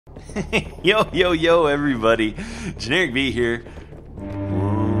Yo, everybody. Generikb here.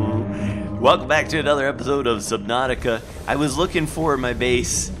 Welcome back to another episode of Subnautica. I was looking for my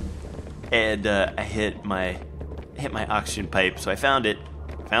base, and I hit my oxygen pipe, so I found it.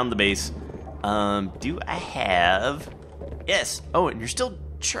 Found the base. Do I have... Yes. Oh, and you're still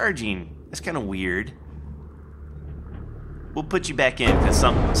charging. That's kind of weird. We'll put you back in, because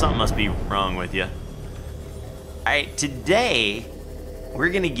something must be wrong with you. Alright, today... we're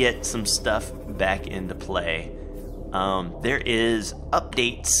gonna get some stuff back into play. There is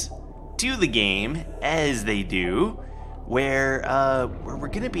updates to the game, as they do, where we're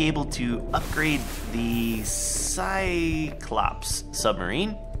gonna be able to upgrade the CYCLOPS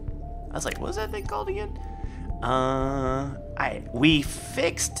submarine. I was like, what was that thing called again? We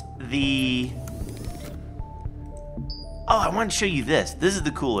fixed the... Oh, I want to show you this. This is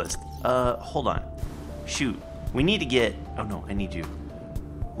the coolest. Hold on. Shoot. We need to get... Oh no, I need you.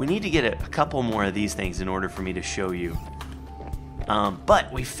 We need to get a couple more of these things in order for me to show you.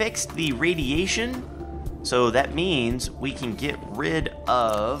 But we fixed the radiation, so that means we can get rid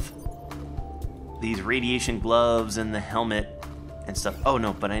of these radiation gloves and the helmet and stuff. Oh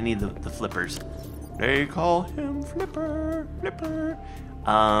no, but I need the flippers. They call him Flipper.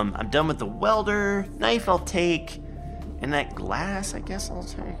 I'm done with the welder. Knife I'll take. And that glass, I guess I'll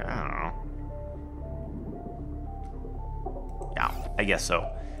take. I don't know. Yeah, I guess so.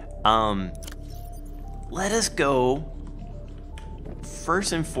 Let us go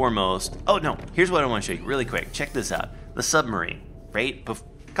first and foremost. Oh no, here's what I want to show you really quick. Check this out. The submarine, right? A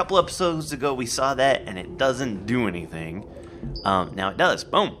couple episodes ago we saw that and it doesn't do anything. Now it does.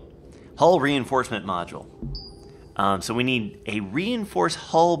 Boom. Hull reinforcement module. So we need a reinforced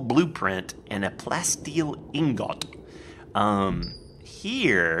hull blueprint and a plasteel ingot.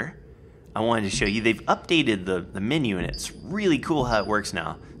 Here I wanted to show you, they've updated the menu and it's really cool how it works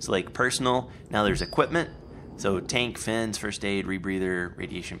now. So like personal, now there's equipment. So tank, fins, first aid, rebreather,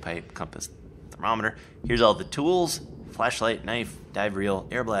 radiation pipe, compass, thermometer. Here's all the tools: flashlight, knife, dive reel,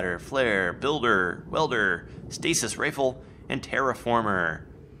 air bladder, flare, builder, welder, stasis rifle, and terraformer.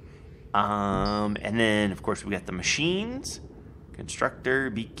 And then of course we got the machines, constructor,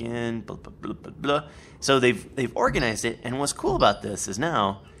 beacon, blah, blah, blah, blah, blah. So they've organized it, and what's cool about this is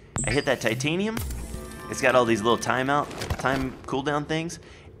now I hit that titanium, it's got all these little time cooldown things,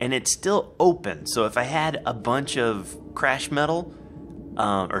 and it's still open. So if I had a bunch of crash metal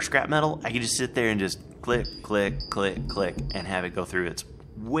or scrap metal, I could just sit there and just click, click, click, click, and have it go through. It's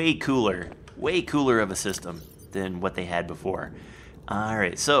way cooler of a system than what they had before.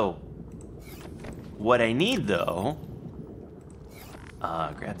 Alright, so what I need though,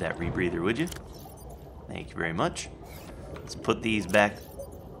 grab that rebreather, would you? Thank you very much. Let's put these back.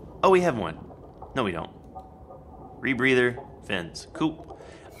 Oh, we have one. No, we don't. Rebreather, fins. Cool.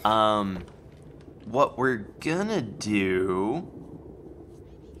 What we're gonna do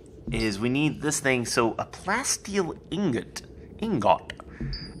is we need this thing. So a plasteel ingot.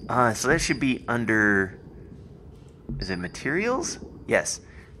 So that should be under... Is it materials? Yes.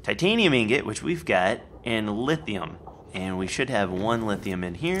 Titanium ingot, which we've got, and lithium. And we should have one lithium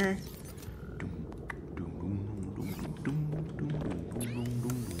in here.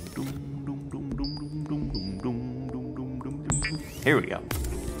 Here we go.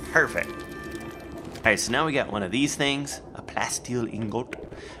 Perfect. Alright, so now we got one of these things, a plasteel ingot.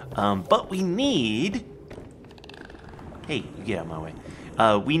 But we need... Hey, you get out of my way.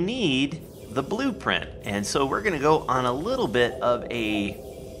 We need the blueprint. And so we're going to go on a little bit of a...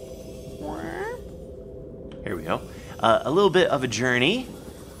 Here we go. A little bit of a journey.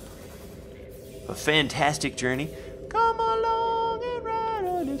 A fantastic journey. Come along and ride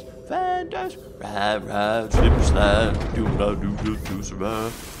on this fantastic ride, slip, slide, do to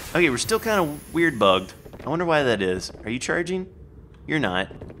survive. Okay, we're still kind of weird bugged. I wonder why that is. Are you charging? You're not.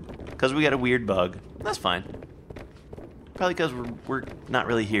 Because we got a weird bug. That's fine. Probably because we're not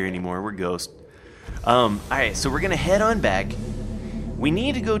really here anymore. We're ghosts. Alright, so we're going to head on back. We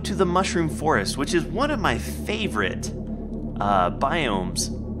need to go to the mushroom forest, which is one of my favorite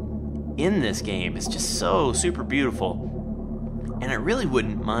biomes in this game. It's just so super beautiful. And I really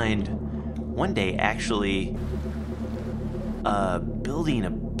wouldn't mind one day actually building a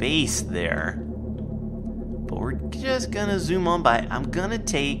base there. But we're just gonna zoom on by. I'm gonna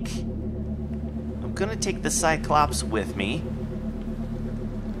take the Cyclops with me.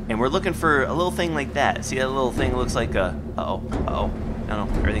 And we're looking for a little thing like that. See that little thing looks like a... Uh-oh. No,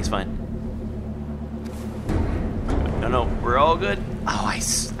 everything's fine. No, we're all good.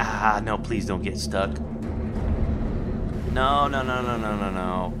 Oh, no, please don't get stuck. No.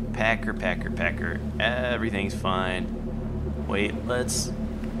 Packer. Everything's fine. Wait, let's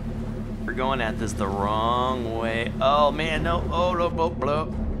We're going at this the wrong way. Oh man, no. Oh no, no,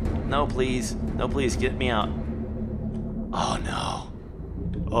 no, please. No, please, get me out. Oh no.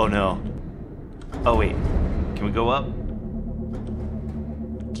 Oh no. Oh wait. Can we go up?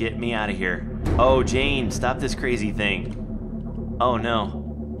 Get me out of here. Oh, Jane, stop this crazy thing. Oh no.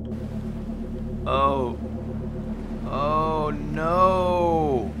 Oh. Oh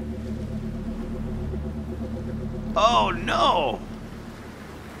no. Oh no.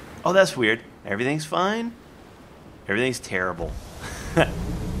 Oh, that's weird. Everything's fine? Everything's terrible.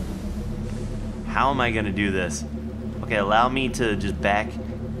 How am I gonna do this? Okay, allow me to just back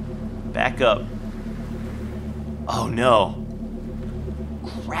up. Oh no.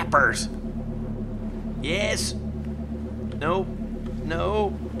 Crappers. Yes. Nope.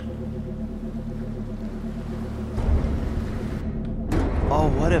 No. Oh,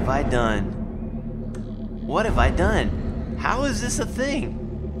 what have I done? What have I done? How is this a thing?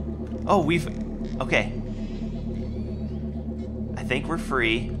 Oh, okay. I think we're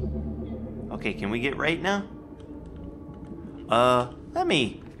free. Okay, can we get right now? Let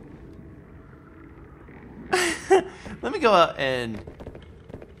me go out and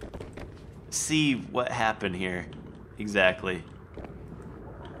see what happened here exactly.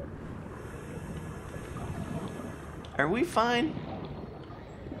 Are we fine?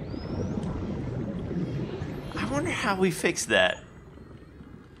 I wonder how we fix that.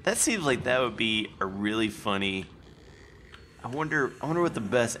 That seems like that would be a really funny. I wonder what the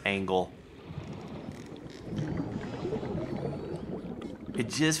best angle. It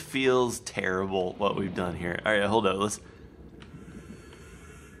just feels terrible what we've done here. All right, hold on.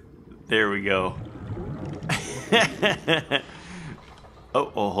 There we go.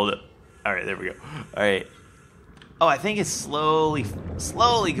 oh, hold up. All right, there we go. All right. Oh, I think it's slowly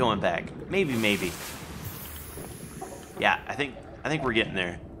going back. Maybe. Yeah, I think we're getting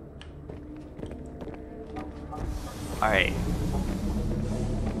there. All right.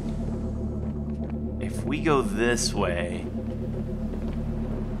 If we go this way.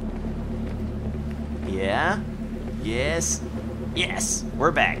 Yeah. Yes.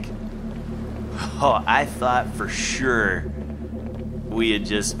 We're back. Oh, I thought for sure we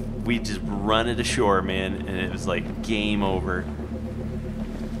just run it ashore, man, and it was like game over.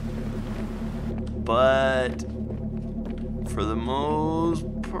 But for the most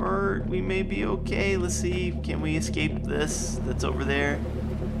part, we may be okay. Let's see, can we escape this that's over there?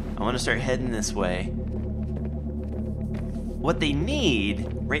 I want to start heading this way. What they need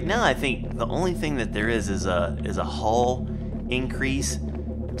right now, I think the only thing that there is a hull increase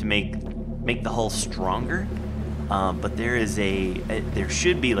to make the hull stronger. But there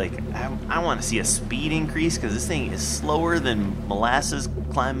should be like, I want to see a speed increase because this thing is slower than molasses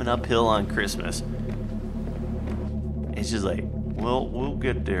climbing uphill on Christmas. It's just like, well, we'll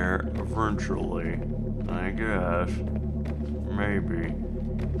get there eventually, I guess. Maybe.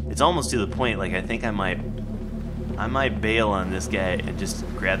 It's almost to the point, like, I think I might bail on this guy and just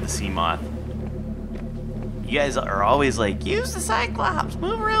grab the sea moth. You guys are always like, use the Cyclops,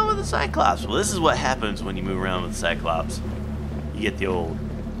 move around with the Cyclops. Well, this is what happens when you move around with the Cyclops. You get the old,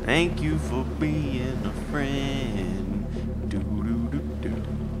 thank you for being a friend. Do-do-do-do.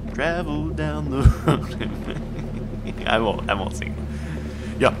 Travel down the road. I won't sing.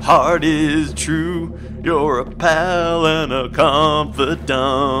 Your heart is true. You're a pal and a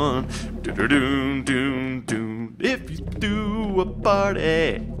confidant. Do-do-do-do-do. If you do a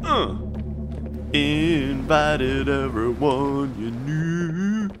party, invited everyone you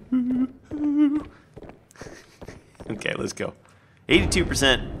knew. Okay, let's go.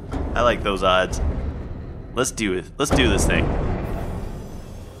 82%. I like those odds. Let's do it. Let's do this thing.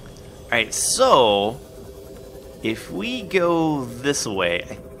 All right, so if we go this way,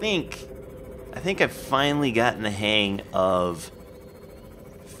 I think I've finally gotten the hang of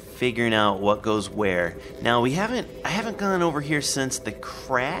figuring out what goes where. Now I haven't gone over here since the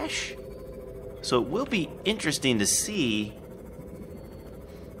crash, so it will be interesting to see.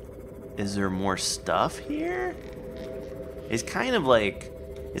 Is there more stuff here? It's kind of like,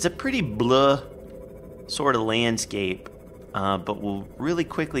 it's a pretty blah sort of landscape, but we'll really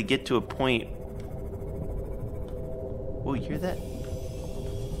quickly get to a point. Oh, you hear that?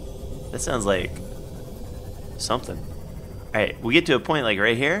 That sounds like something. Alright, we get to a point like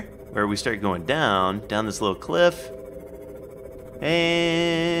right here, where we start going down this little cliff,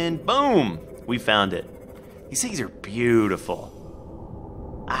 and boom! We found it. These things are beautiful.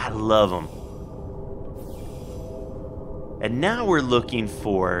 I love them. And now we're looking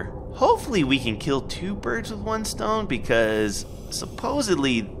for, hopefully we can kill 2 birds with 1 stone, because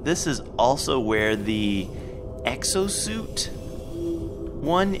supposedly this is also where the exosuit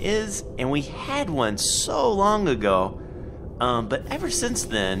one is, and we had one so long ago. But ever since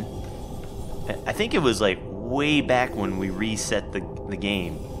then, I think it was like way back when we reset the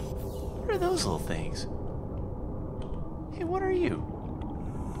game. What are those little things? Hey, what are you?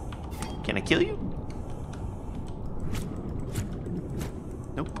 Can I kill you?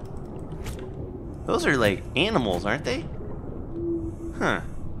 Nope. Those are like animals, aren't they? Huh.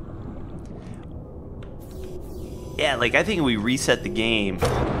 Yeah, like I think we reset the game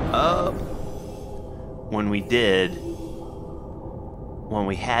up when we did, when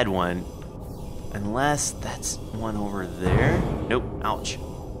we had one. Unless that's one over there. Nope, ouch.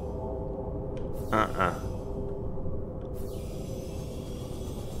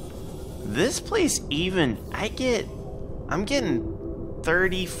 This place even, I'm getting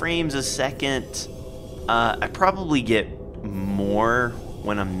 30 frames a second. I probably get more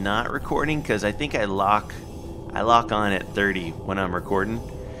when I'm not recording, because I think I lock on at 30 when I'm recording.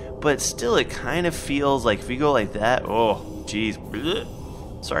 But still, it kind of feels like if you go like that, oh, geez.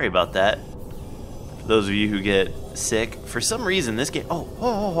 Sorry about that. For those of you who get sick, for some reason this game,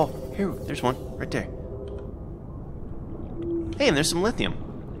 oh, here, there's one right there. Hey, and there's some lithium.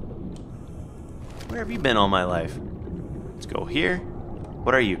 Where have you been all my life? Let's go here.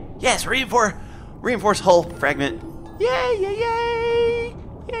 What are you? Yes, reinforced hull fragment. Yay, yay, yay!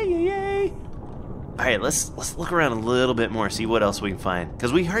 Yay, yay, yay! All right, let's look around a little bit more, see what else we can find,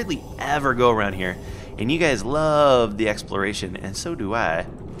 because we hardly ever go around here, and you guys love the exploration, and so do I.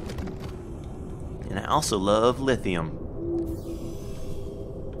 And I also love lithium.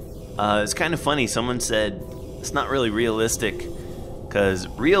 It's kind of funny. Someone said it's not really realistic, because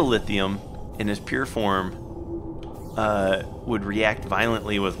real lithium in its pure form would react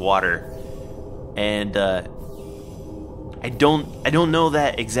violently with water, and I don't know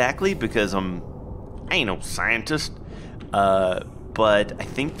that exactly, because I ain't no scientist, but I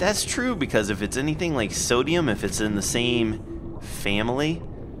think that's true, because if it's anything like sodium, if it's in the same family,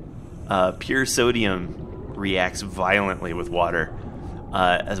 pure sodium reacts violently with water.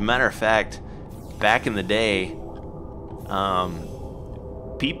 As a matter of fact, back in the day,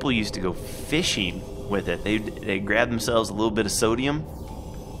 people used to go fishing with it. They'd grab themselves a little bit of sodium,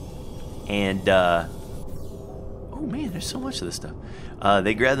 and oh man, there's so much of this stuff.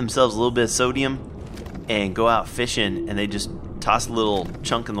 They grab themselves a little bit of sodium and go out fishing, and they just toss a little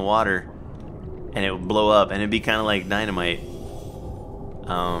chunk in the water, and it would blow up, and it'd be kind of like dynamite.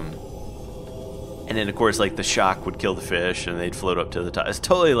 And then of course, like, the shock would kill the fish, and they'd float up to the top. It's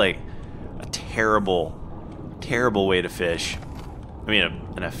totally like a terrible, terrible way to fish. I mean,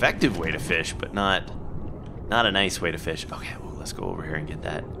 an effective way to fish, but not a nice way to fish. Okay, well, let's go over here and get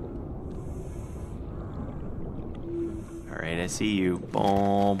that. All right, I see you.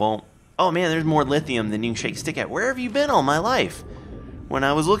 Boom, boom. Oh man, there's more lithium than you can shake a stick at. Where have you been all my life when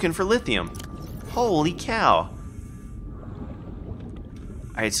I was looking for lithium? Holy cow.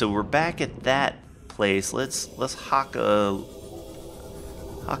 Alright, so we're back at that place. Let's hawk a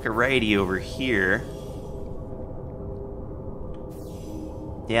righty over here.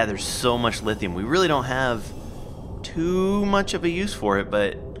 Yeah, there's so much lithium. We really don't have too much of a use for it,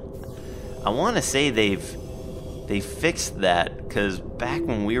 but I want to say they fixed that, because back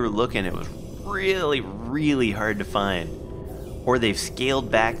when we were looking, it was really, really hard to find. Or they've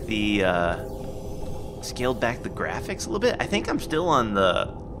scaled back the graphics a little bit. I think I'm still on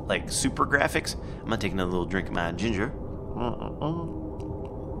the like super graphics. I'm gonna take another little drink of my ginger.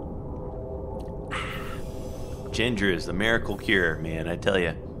 Ginger is the miracle cure, man, I tell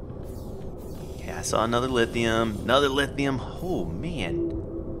you. Yeah, I saw another lithium. Oh man.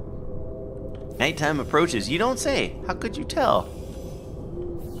 Nighttime approaches. You don't say. How could you tell?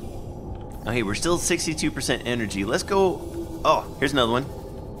 Okay, we're still 62% energy. Let's go. Oh, here's another one.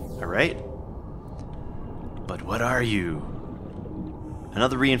 All right. But what are you?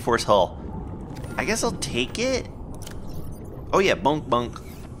 Another reinforced hull. I guess I'll take it. Oh yeah, bunk bunk.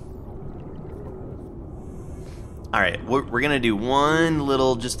 All right, we're gonna do one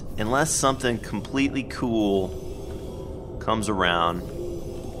little, just unless something completely cool comes around.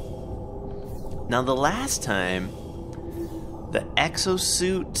 Now the last time, the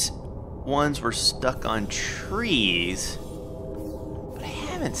exosuit ones were stuck on trees, but I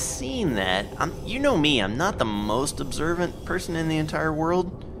haven't seen that. You know me, I'm not the most observant person in the entire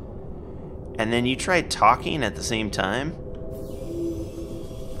world. And then you try talking at the same time.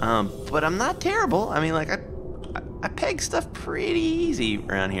 But I'm not terrible. I mean, like, I peg stuff pretty easy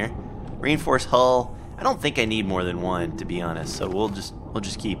around here. Reinforced hull. I don't think I need more than one, to be honest. So we'll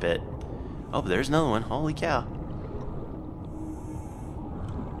just keep it. Oh, but there's another one. Holy cow.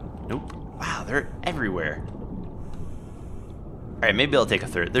 Nope. Wow, they're everywhere. Alright, maybe I'll take a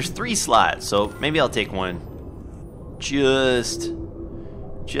third. There's 3 slots, so maybe I'll take one. Just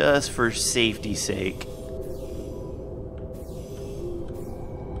for safety's sake.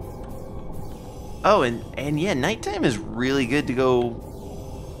 Oh, and yeah, nighttime is really good to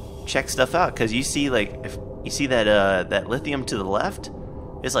go check stuff out, because you see, like, if you see that lithium to the left,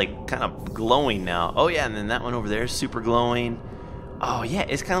 it's like kind of glowing now. Oh yeah, and then that one over there is super glowing. Oh yeah,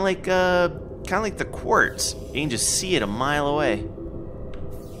 it's kind of like the quartz. You can just see it a mile away.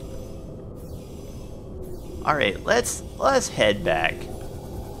 All right, let's head back.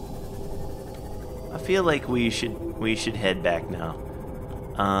 I feel like we should head back now.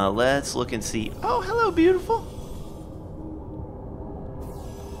 Let's look and see. Oh, hello, beautiful.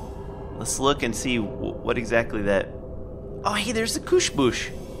 Let's look and see what exactly that. Oh, hey, there's the kush bush.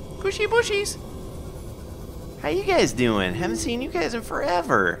 Cushy bushies. How you guys doing? Haven't seen you guys in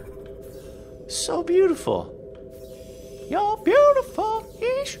forever. So beautiful. You're beautiful.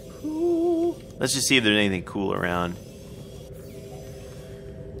 It's cool. Let's just see if there's anything cool around.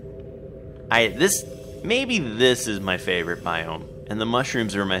 Maybe this is my favorite biome, and the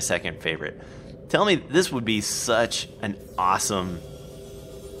mushrooms are my second favorite. Tell me, this would be such an awesome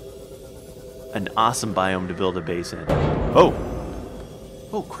biome to build a base in.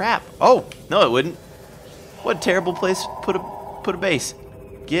 Oh crap. Oh, no it wouldn't. What a terrible place to put a base.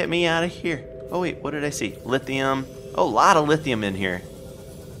 Get me out of here. Oh wait, what did I see? Lithium. Oh, a lot of lithium in here.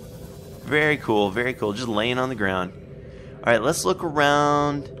 Very cool, very cool. Just laying on the ground. Alright, let's look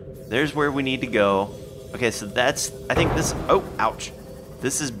around. There's where we need to go. Okay, so I think this, oh, ouch.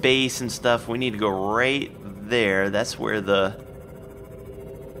 This is base and stuff. We need to go right there. That's where I'm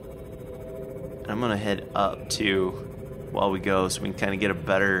gonna head up to while we go, so we can kind of get a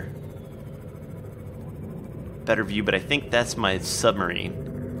better view, but I think that's my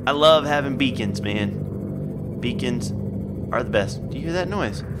submarine. I love having beacons, man. Beacons are the best. Do you hear that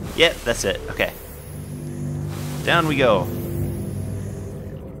noise? Yep, that's it. Okay. Down we go.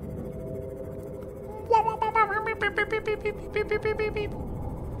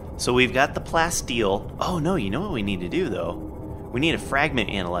 So we've got the plasteel. Oh no, you know what we need to do though? We need a fragment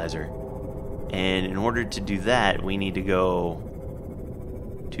analyzer. And in order to do that, we need to go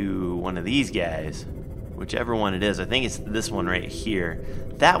to one of these guys. Whichever one it is. I think it's this one right here.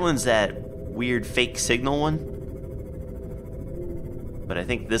 That one's that weird fake signal one. But I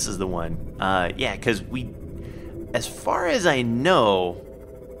think this is the one. Yeah, because as far as I know,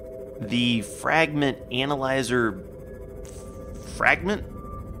 the fragment analyzer fragment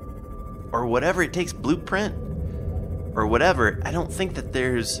or whatever it takes, blueprint or whatever, I don't think that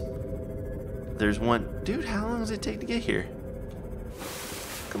there's one. Dude, how long does it take to get here?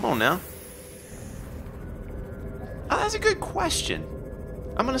 Come on now. Oh, that's a good question.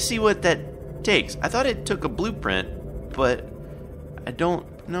 I'm gonna see what that takes. I thought it took a blueprint, but I don't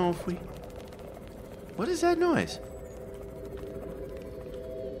know if we... What is that noise?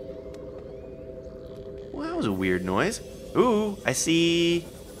 Well, that was a weird noise. Ooh, I see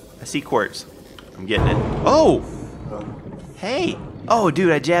quartz. I'm getting it. Oh! Hey! Oh,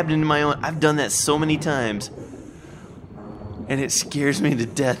 dude, I jabbed into my own... I've done that so many times. And it scares me to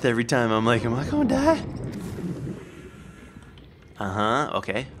death every time. I'm like, am I gonna die? Uh-huh,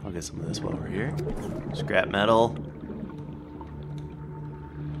 okay. I'll get some of this over here. Scrap metal.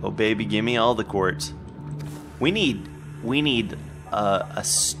 Oh, baby, give me all the quartz. We need a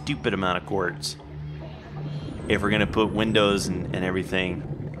stupid amount of quartz if we're gonna put windows and everything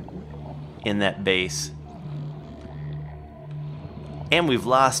in that base. And we've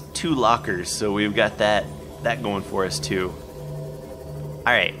lost 2 lockers, so we've got that going for us too.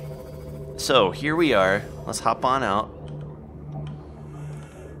 Alright, so here we are. Let's hop on out.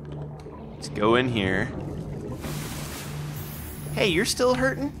 Let's go in here. Hey, you're still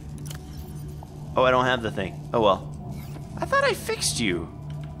hurting? Oh, I don't have the thing. Oh well. I thought I fixed you.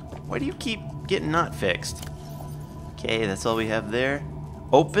 Why do you keep getting not fixed? Okay, that's all we have there.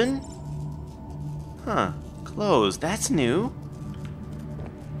 Open? Huh. Closed. That's new.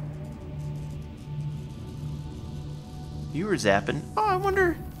 You were zapping. Oh, I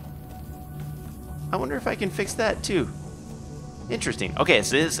wonder if I can fix that too. Interesting. Okay,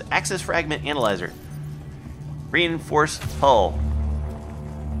 so this is Access Fragment Analyzer. Reinforced hull.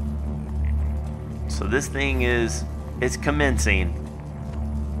 So this thing it's commencing.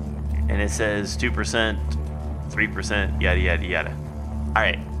 And it says 2%, 3%, yada yada yada.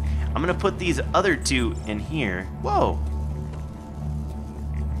 Alright. I'm gonna put these other 2 in here. Whoa.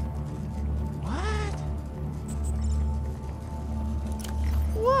 What?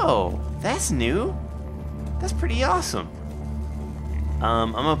 Whoa, that's new. That's pretty awesome.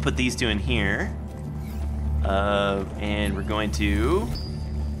 I'm gonna put these 2 in here. And we're going to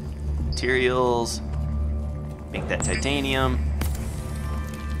materials, make that titanium.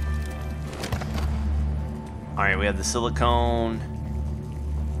 All right, we have the silicone.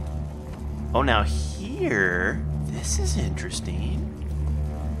 Oh, now here, this is interesting.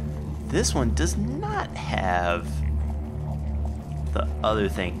 This one does not have the other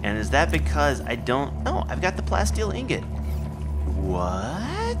thing. And is that because I don't know? I've got the plasteel ingot.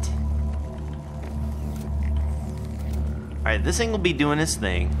 What? All right, this thing will be doing its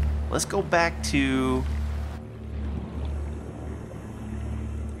thing. Let's go back to...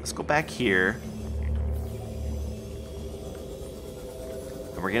 Let's go back here.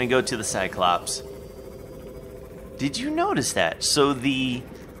 And we're gonna go to the Cyclops. Did you notice that? So the...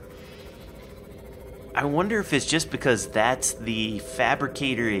 I wonder if it's just because that's the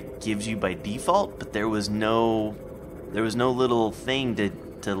fabricator it gives you by default, but there was no little thing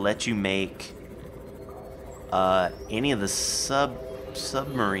to let you make any of the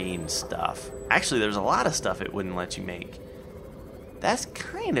submarine stuff. Actually, there's a lot of stuff it wouldn't let you make. That's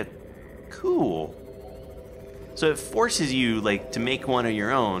kind of cool. So it forces you like to make one of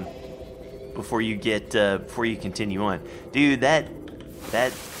your own before you get before you continue on. Dude, that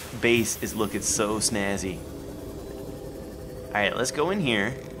base is looking so snazzy. Alright, let's go in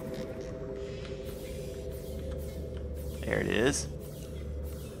here. There it is.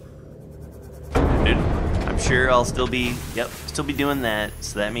 Dude, I'm sure I'll still be doing that,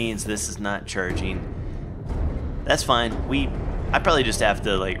 so that means this is not charging. That's fine. I probably just have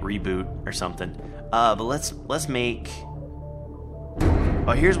to like reboot or something. But let's make...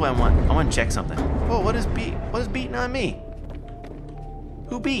 Oh, here's what I want. I want to check something. Whoa, what is beating on me?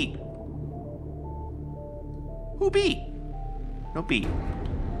 Who beat? Who beat? No beat.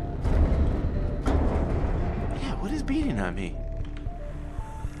 Yeah, what is beating on me?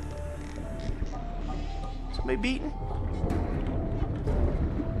 Somebody beating?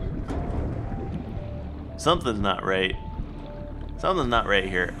 Something's not right. Something's not right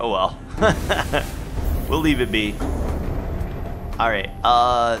here. Oh well. We'll leave it be. Alright,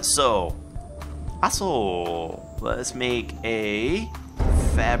 so let's make a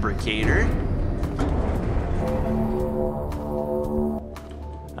fabricator.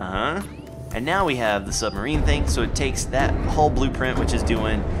 And now we have the submarine thing, so it takes that whole blueprint, which is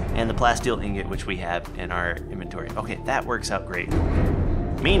doing, and the plasteel ingot, which we have in our inventory. Okay, that works out great.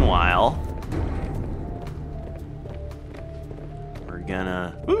 Meanwhile, we're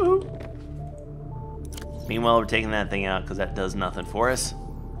gonna... Woo-hoo! Meanwhile, we're taking that thing out because that does nothing for us.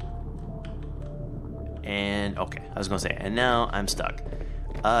 And, okay, I was gonna say, and now I'm stuck.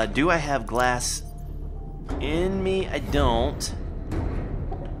 Do I have glass in me? I don't.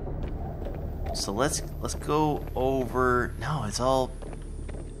 So let's go over. No, it's all,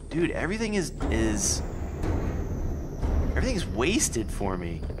 dude. Everything is wasted for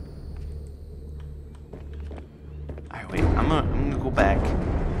me. All right, wait. I'm gonna go back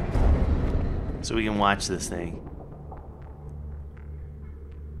so we can watch this thing.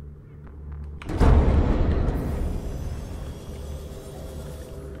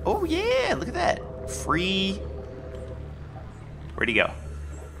 Oh yeah, look at that. Free. Where'd he go?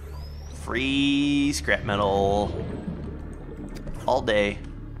 Free scrap metal all day.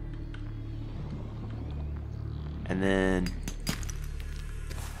 And then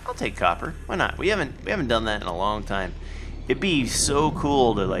I'll take copper. Why not? We haven't done that in a long time. It'd be so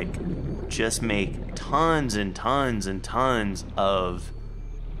cool to like just make tons and tons and tons of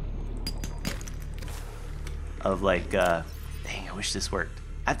like dang, I wish this worked.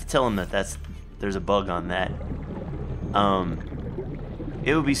 I have to tell him that there's a bug on that.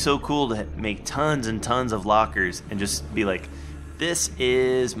 It would be so cool to make tons and tons of lockers and just be like, this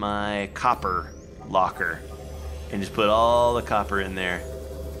is my copper locker, and just put all the copper in there.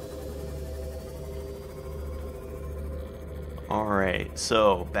 Alright,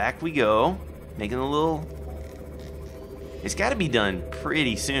 so back we go, making a little... It's got to be done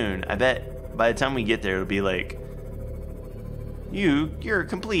pretty soon. I bet by the time we get there it'll be like, you're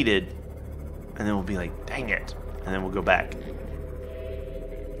completed, and then we'll be like, dang it, and then we'll go back.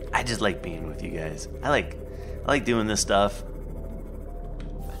 I just like being with you guys. I like doing this stuff.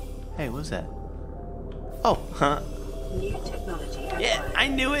 Hey, what was that? Oh, huh? New technology. Yeah, I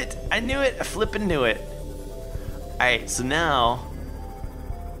knew it. I flippin' knew it. Alright, so now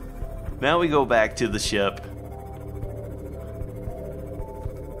we go back to the ship.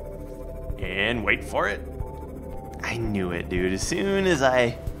 And wait for it. I knew it, dude. As soon as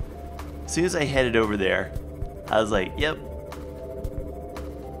I headed over there, I was like, yep.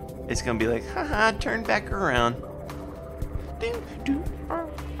 It's gonna be like, haha, turn back around.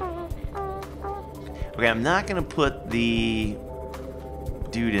 Okay, I'm not gonna put the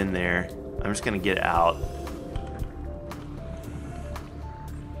dude in there. I'm just gonna get out.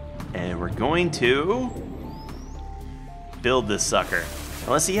 And we're going to build this sucker.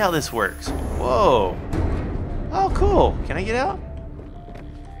 Now let's see how this works. Whoa. Oh, cool. Can I get out?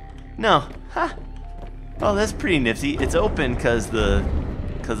 No. Ha. Oh, that's pretty nifty. It's open because the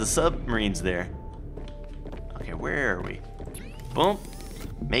submarine's there. Okay, where are we? Boom.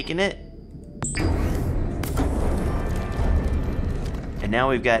 Making it. And now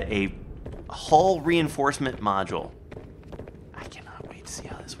we've got a hull reinforcement module. I cannot wait to see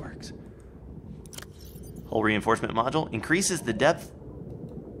how this works. Hull reinforcement module increases the depth.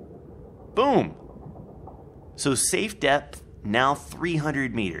 Boom. So safe depth now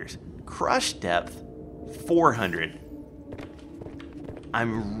 300 meters. Crush depth 400. I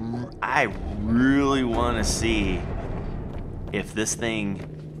really want to see if this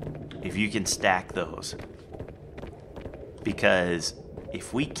thing, if you can stack those. Because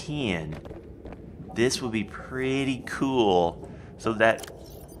if we can, this would be pretty cool. So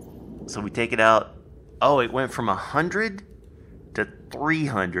we take it out. Oh, it went from 100 to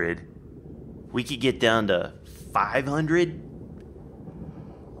 300. We could get down to 500,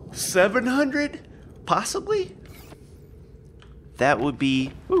 700, possibly. That would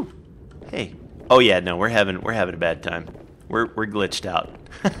be. Ooh, hey. Oh yeah, no, we're having a bad time. We're glitched out.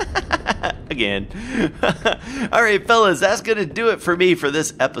 Again. All right, fellas, that's gonna do it for me for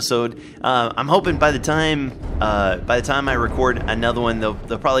this episode. I'm hoping by the time I record another one, there'll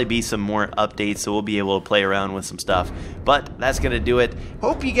probably be some more updates, so we'll be able to play around with some stuff. But that's gonna do it.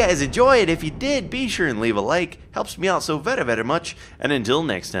 Hope you guys enjoy it. If you did, be sure and leave a like. Helps me out so very, very much. And until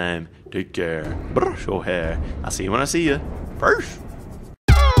next time, take care. Brush your hair. I'll see you when I see you. First.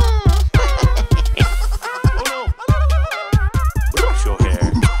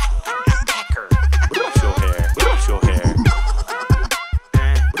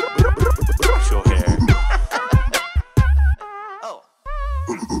 Oh.